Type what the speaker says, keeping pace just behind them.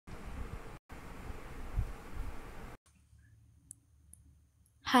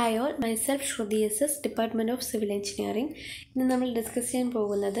Hi all, myself Shruti SS, Department of Civil Engineering. ഇന്ന് നമ്മൾ discuss ചെയ്യാൻ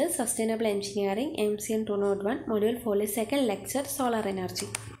പോകുന്നത് Sustainable Engineering MCN 201 Module 4 second lecture Solar Energy.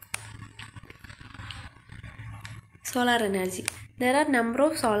 Solar Energy. There are number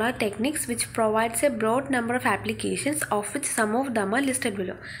of solar techniques which provides a broad number of applications, of which some of them are listed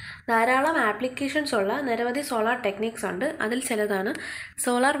below. ധാരാളം applications ഉള്ള നിരവധി solar techniques ഉണ്ട്. അതിൽ ചിലതാണ്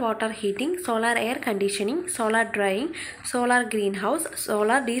solar water heating, solar air conditioning, solar drying, solar green house,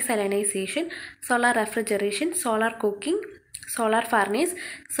 solar ഡീസലൈനൈസേഷൻ, solar refrigeration, solar cooking, solar furnace,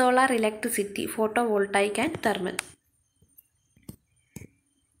 solar electricity, photovoltaic and thermal.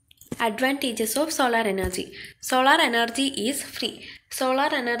 Advantages of solar energy. Solar energy is free. Solar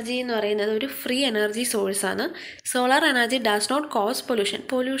energy എന്ന് പറയുന്നത് ഒരു free energy source ആണ്. Solar energy does not cos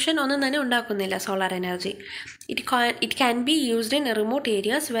pollution ഒന്നും തന്നെ ഉണ്ടാക്കുന്നില്ല. Solar energy it can be used in remote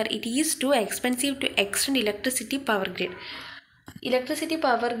areas where it is to expensive to extend electricity power grid. Electricity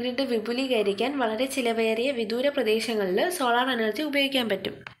power grid വിപുലീകരിക്കാൻ വളരെ ചിലവേറിയ വിദൂര പ്രദേശങ്ങളിൽ solar energy ഉപയോഗിക്കാൻ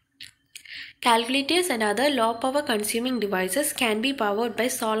പറ്റും. Calculators and other low power consuming devices can be powered by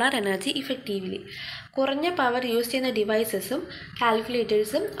solar energy effectively. കുറഞ്ഞ power use ചെയ്യുന്ന ഡിവൈസസും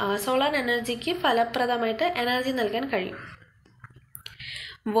കാൽക്കുലേറ്റേഴ്സും solar എനർജിക്ക് ഫലപ്രദമായിട്ട് energy നൽകാൻ കഴിയും.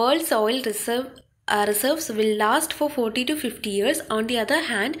 Worlds oil reserves will last for 40 to 50 years. On the other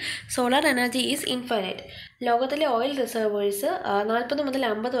hand, solar energy is infinite. ലോകത്തിലെ oil reservoirs 40 മുതൽ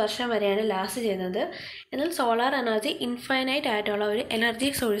 50 വർഷം വരെയാണ് last ചെയ്യുന്നത്. എന്നാൽ സോളാർ എനർജി ഇൻഫൈനൈറ്റ് ആയിട്ടുള്ള ഒരു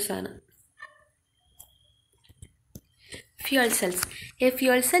എനർജി സോഴ്സാണ്. Fuel cells. A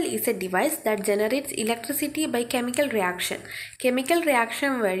fuel cell is a device that generates electricity by chemical reaction. Chemical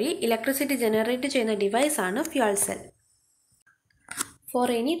reaction വഴി electricity generate ചെയ്യുന്ന device ആണ് fuel cell. For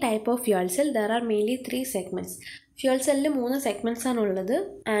any type of fuel cell, there are mainly 3 segments. Fuel cell 3 segments ആണ് ഉള്ളത്: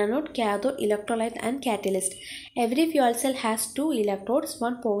 anode, cathode, electrolyte and catalyst. Every fuel cell has 2 electrodes,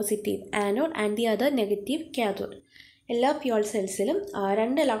 one positive anode and the other negative cathode. എല്ലാ fuel cellsലും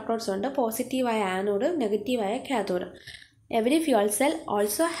 2 electrodes ഉണ്ട്, പോസിറ്റീവായ anode, നെഗറ്റീവായ cathode. Every fuel cell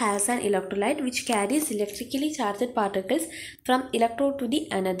also has an electrolyte which carries electrically charged particles from electrode to the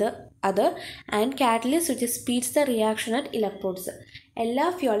other and catalyst which speeds the reaction at electrodes. എല്ലാ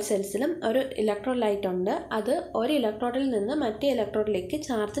fuel സെൽസിലും ഒരു electrolyte ഉണ്ട്. അത് ഒരു ഇലക്ട്രോഡിൽ നിന്ന് മറ്റേ ഇലക്ട്രോഡിലേക്ക്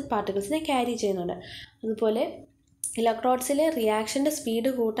ചാർജ്ഡ് പാർട്ടിക്കിൾസിനെ ക്യാരി ചെയ്യുന്നുണ്ട്. അതുപോലെ ഇലക്ട്രോഡ്സിലെ റിയാക്ഷൻ്റെ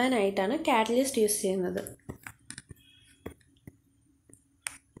സ്പീഡ് കൂട്ടാനായിട്ടാണ് കാറ്റലിസ്റ്റ് യൂസ് ചെയ്യുന്നത്.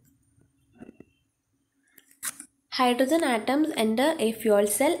 Hydrogen atoms enter a fuel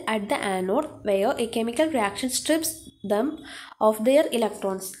cell at the anode where a chemical reaction strips them of their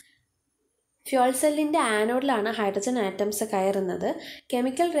electrons. Fuel സെല്ലിൻ്റെ ആനോഡിലാണ് ഹൈഡ്രജൻ ആറ്റംസ് കയറുന്നത്.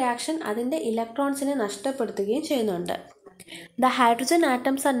 കെമിക്കൽ റിയാക്ഷൻ അതിൻ്റെ ഇലക്ട്രോൺസിനെ നഷ്ടപ്പെടുത്തുകയും ചെയ്യുന്നുണ്ട്. The hydrogen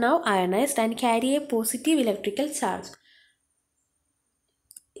atoms are now ionized and carry a positive electrical charge.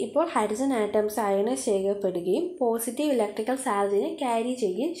 ഇപ്പോൾ hydrogen atoms ionise ചെയ്യപ്പെടുകയും positive electrical ചാർജിനെ carry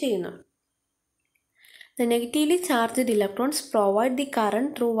ചെയ്യുകയും ചെയ്യുന്നു. The negatively charged electrons provide the current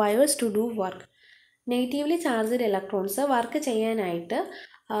through wires to do work. Negatively charged electrons work ചെയ്യാനായിട്ട്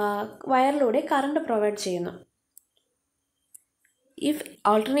വയറിലൂടെ current provide ചെയ്യുന്നു. If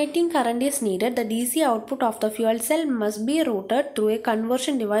alternating current is needed, the DC output of the fuel cell must be routed through a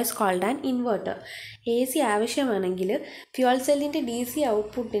conversion device called an inverter. AC ആവശ്യമാണെങ്കിൽ fuel സെല്ലിൻ്റെ DC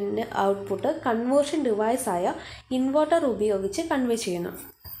output conversion ഡിവൈസായ inverter ഉപയോഗിച്ച് convey ചെയ്യുന്നു.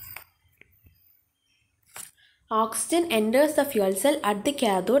 Oxygen enters the fuel cell at the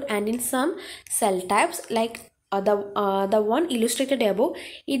cathode, and in some cell types like the one illustrated above,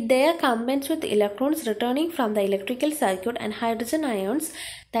 it there combines with electrons returning from the electrical circuit and hydrogen ions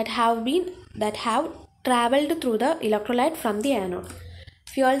that have traveled through the electrolyte from the anode.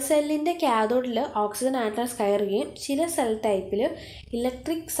 Fuel സെല്ലിൻ്റെ കാഥോഡിൽ oxygen atoms കയറുകയും ചില cell ടൈപ്പിൽ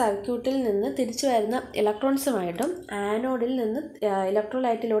electric സർക്യൂട്ടിൽ നിന്ന് തിരിച്ചു വരുന്ന ഇലക്ട്രോൺസുമായിട്ടും ആനോഡിൽ നിന്ന്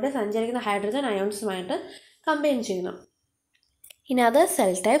ഇലക്ട്രോലൈറ്റിലൂടെ സഞ്ചരിക്കുന്ന ഹൈഡ്രജൻ അയോൺസുമായിട്ട് കമ്പൈൻ ചെയ്യുന്നു. In other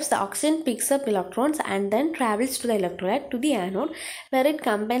cell types, the oxygen picks up electrons and then travels to the electrolyte to the anode where it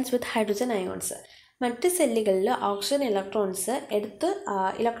combines with hydrogen ions. മറ്റ് സെല്ലുകളിൽ ഓക്സിജൻ ഇലക്ട്രോൺസ് എടുത്ത്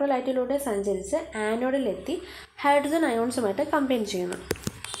ഇലക്ട്രോലൈറ്റിലൂടെ സഞ്ചരിച്ച് ആനോഡിലെത്തി ഹൈഡ്രജൻ അയോൺസുമായിട്ട് കമ്പൈൻ ചെയ്യുന്നു.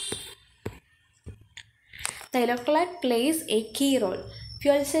 The electrolyte plays a key role.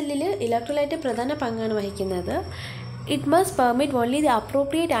 Fuel സെല്ലിൽ electrolyte പ്രധാന പങ്കാണ് വഹിക്കുന്നത്. It must permit only the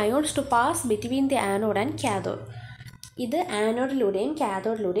appropriate ions to pass between the anode and cathode. ഇത് ആനോഡിലൂടെയും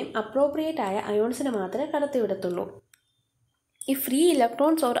കാഥോഡിലൂടെയും അപ്രോപ്രിയേറ്റ് ആയ അയോൺസിനെ മാത്രമേ കടത്തിവിടത്തുള്ളൂ. If free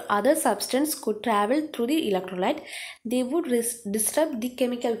electrons or other substance could travel through the electrolyte, they would disrupt the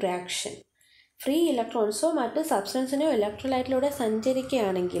chemical reaction. Free ഇലക്ട്രോൺസോ മറ്റ് സബ്സ്റ്റൻസിനോ ഇലക്ട്രോലൈറ്റിലൂടെ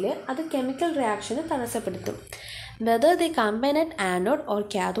സഞ്ചരിക്കുകയാണെങ്കിൽ അത് chemical റിയാക്ഷന് തടസ്സപ്പെടുത്തും. Whether they combine at anode or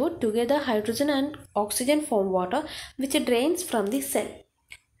cathode, together hydrogen and oxygen form water which drains from the cell.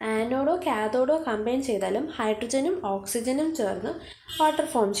 ആനോഡോ കാഥോഡോ combine ചെയ്താലും ഹൈഡ്രജനും ഓക്സിജനും ചേർന്ന് water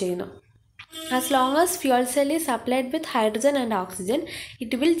form ചെയ്യുന്നു. As long as fuel cell is supplied with hydrogen and oxygen,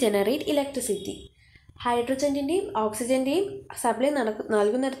 it will generate electricity. ഹൈഡ്രജൻ്റെയും ഓക്സിജൻ്റെയും supply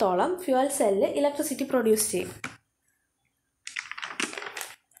നൽകുന്നിടത്തോളം fuel cell electricity produce ചെയ്യും.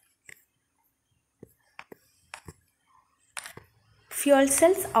 Fuel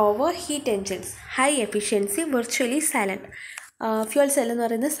cells over heat engines. High efficiency, virtually silent. Fuel cell എന്ന്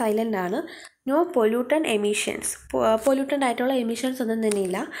പറയുന്നത് silent ആണ്. No pollutant emissions. Pollutant ആയിട്ടുള്ള emissions ഒന്നും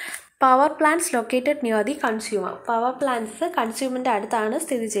തന്നെയില്ല. Power plants located near the consumer. Power plants കൺസ്യൂമറിൻ്റെ അടുത്താണ്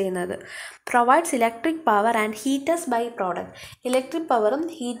സ്ഥിതി ചെയ്യുന്നത്. Provides electric power and ഹീറ്റസ് by product. Electric പവറും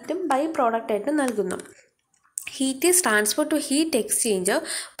ഹീറ്റും ബൈ പ്രോഡക്റ്റ് ആയിട്ട് നൽകുന്നു. Heat is transferred to heat exchanger,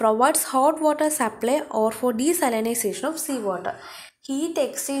 provides hot water supply or for desalinization of seawater. Heat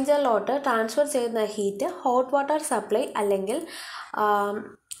എക്സ്ചേഞ്ചറിലോട്ട് transfer ചെയ്യുന്ന heat hot water supply അല്ലെങ്കിൽ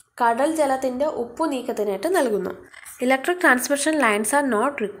കടൽ ജലത്തിൻ്റെ ഉപ്പു നീക്കത്തിനായിട്ട് നൽകുന്നു. Electric transmission lines are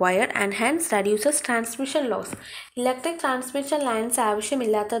not required and hence reduces transmission loss. Electric transmission lines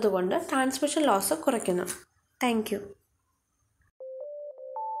ആവശ്യമില്ലാത്തതുകൊണ്ട് transmission loss കുറയ്ക്കുന്നു. Thank you.